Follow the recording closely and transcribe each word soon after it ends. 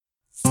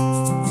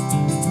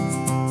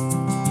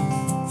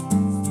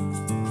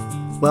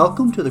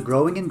Welcome to the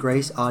Growing in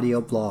Grace audio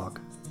blog.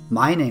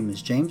 My name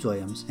is James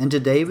Williams, and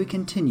today we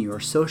continue our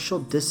social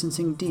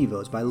distancing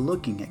devos by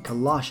looking at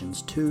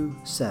Colossians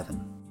 2:7.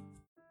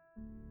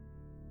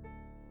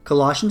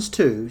 Colossians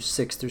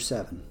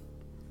 2:6-7.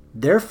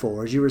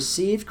 Therefore, as you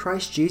received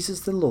Christ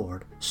Jesus the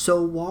Lord,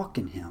 so walk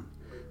in him,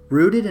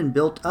 rooted and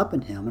built up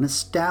in him and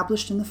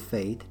established in the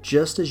faith,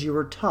 just as you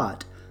were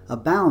taught,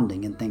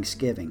 abounding in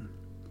thanksgiving.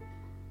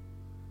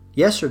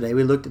 Yesterday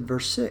we looked at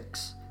verse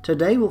 6.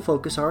 Today we'll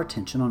focus our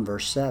attention on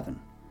verse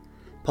 7.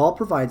 Paul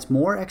provides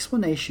more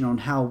explanation on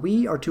how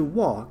we are to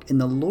walk in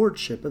the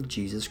lordship of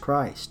Jesus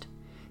Christ.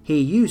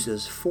 He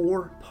uses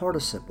 4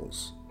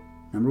 participles.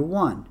 Number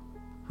 1,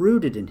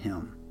 rooted in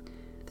him.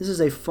 This is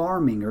a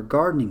farming or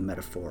gardening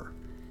metaphor.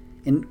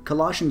 In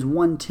Colossians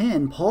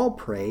 1:10, Paul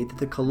prayed that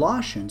the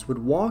Colossians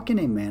would walk in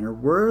a manner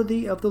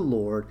worthy of the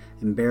Lord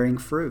and bearing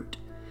fruit.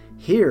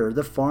 Here,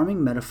 the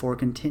farming metaphor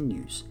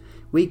continues.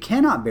 We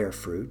cannot bear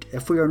fruit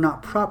if we are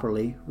not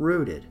properly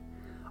rooted.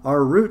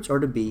 Our roots are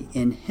to be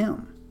in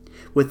him.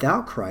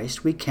 Without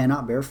Christ, we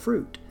cannot bear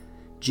fruit.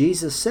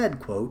 Jesus said,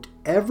 quote,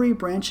 "Every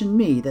branch in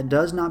me that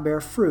does not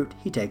bear fruit,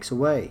 he takes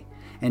away.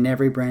 And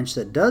every branch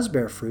that does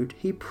bear fruit,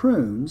 he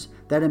prunes,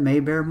 that it may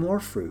bear more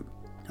fruit.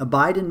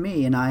 Abide in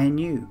me, and I in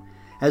you.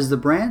 As the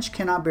branch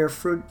cannot bear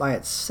fruit by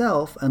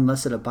itself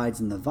unless it abides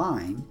in the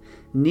vine,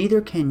 neither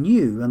can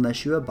you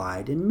unless you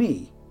abide in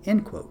me."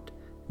 End quote.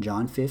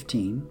 John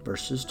 15,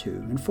 verses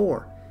 2 and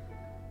 4.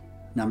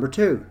 Number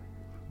 2,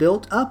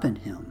 built up in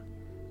him.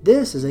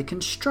 This is a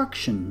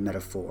construction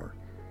metaphor.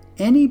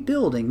 Any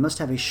building must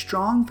have a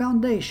strong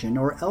foundation,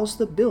 or else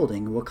the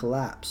building will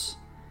collapse.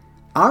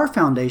 Our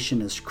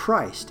foundation is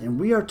Christ, and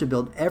we are to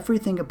build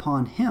everything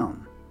upon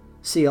him.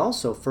 See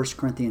also 1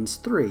 Corinthians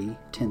 3,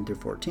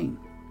 10-14.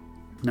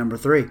 Number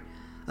 3,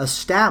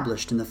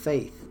 established in the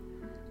faith.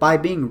 By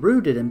being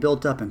rooted and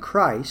built up in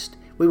Christ,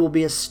 we will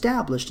be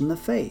established in the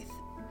faith.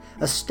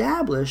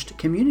 Established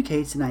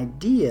communicates an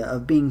idea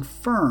of being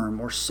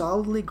firm or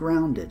solidly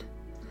grounded.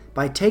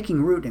 By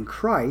taking root in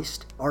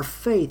Christ, our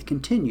faith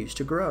continues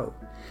to grow.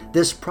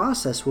 This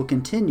process will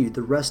continue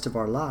the rest of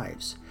our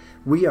lives.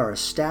 We are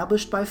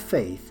established by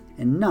faith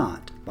and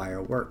not by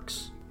our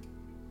works.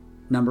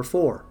 Number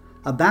 4,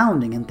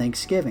 abounding in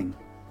thanksgiving.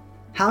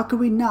 How could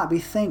we not be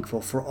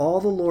thankful for all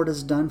the Lord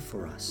has done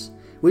for us?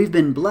 We've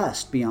been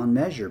blessed beyond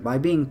measure by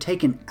being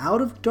taken out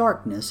of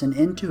darkness and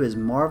into his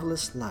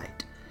marvelous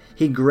light.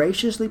 He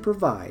graciously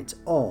provides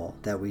all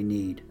that we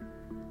need.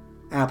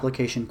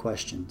 Application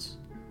questions.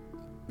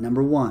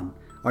 Number 1,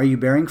 are you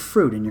bearing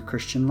fruit in your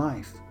Christian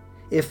life?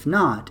 If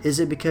not, is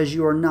it because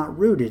you are not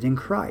rooted in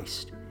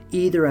Christ,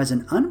 either as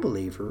an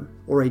unbeliever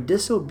or a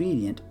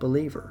disobedient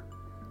believer?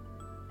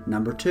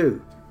 Number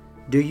 2,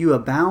 do you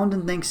abound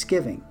in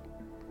thanksgiving?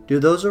 Do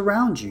those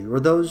around you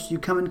or those you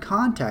come in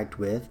contact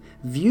with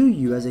view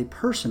you as a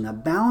person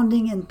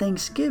abounding in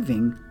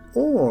thanksgiving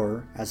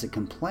or as a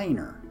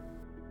complainer?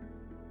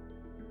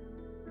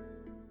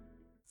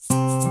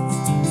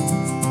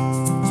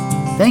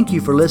 Thank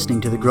you for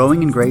listening to the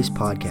Growing in Grace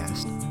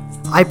podcast.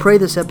 I pray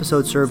this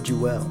episode served you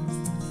well.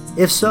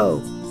 If so,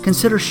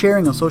 consider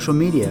sharing on social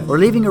media or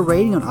leaving a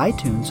rating on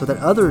iTunes so that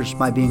others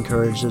might be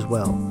encouraged as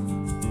well.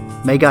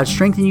 May God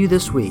strengthen you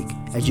this week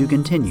as you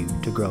continue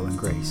to grow in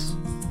grace.